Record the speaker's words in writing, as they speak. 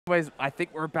Anyways, I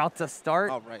think we're about to start.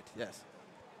 Oh, right, yes.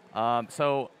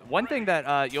 So one thing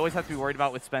that you always have to be worried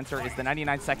about with Spencer is the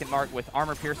 99-second mark with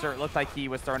Armor Piercer. It looked like he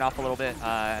was thrown off a little bit.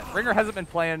 Ringer hasn't been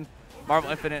playing Marvel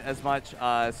Infinite as much,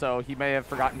 so he may have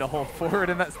forgotten to hold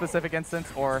forward in that specific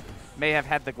instance, or may have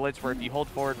had the glitch where if you hold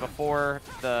forward before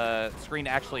the screen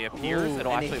actually appears,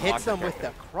 it'll actually lock. And he hits him with the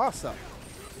cross-up.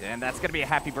 And that's going to be a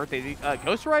happy birthday.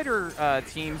 Ghost Rider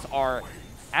teams are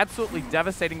absolutely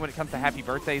devastating when it comes to happy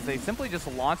birthdays. They simply just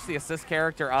launch the assist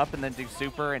character up and then do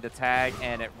super into tag,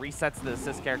 and it resets the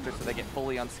assist character so they get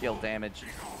fully unskilled damage,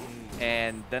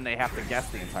 and then they have to guess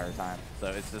the entire time.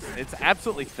 So it's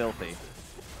absolutely filthy.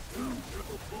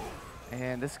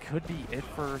 And this could be it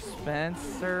for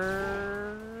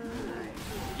Spencer.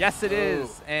 Yes, it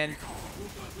is. And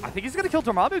I think he's going to kill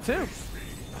Dormammu too.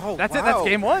 Oh, that's wow. it. That's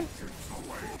game one.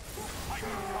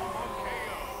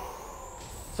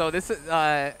 So this is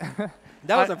that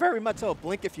was a very much so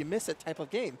blink if you miss it type of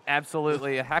game.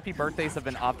 Absolutely. Happy birthdays have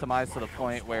been optimized to the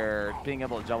point where being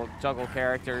able to juggle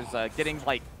characters, getting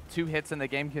like 2 hits in the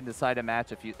game can decide a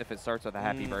match if it starts with a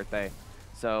happy birthday.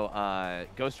 So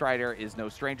Ghost Rider is no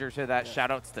stranger to that.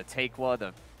 Shoutouts to Takewa,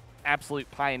 the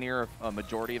absolute pioneer of a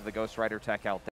majority of the Ghost Rider tech out there.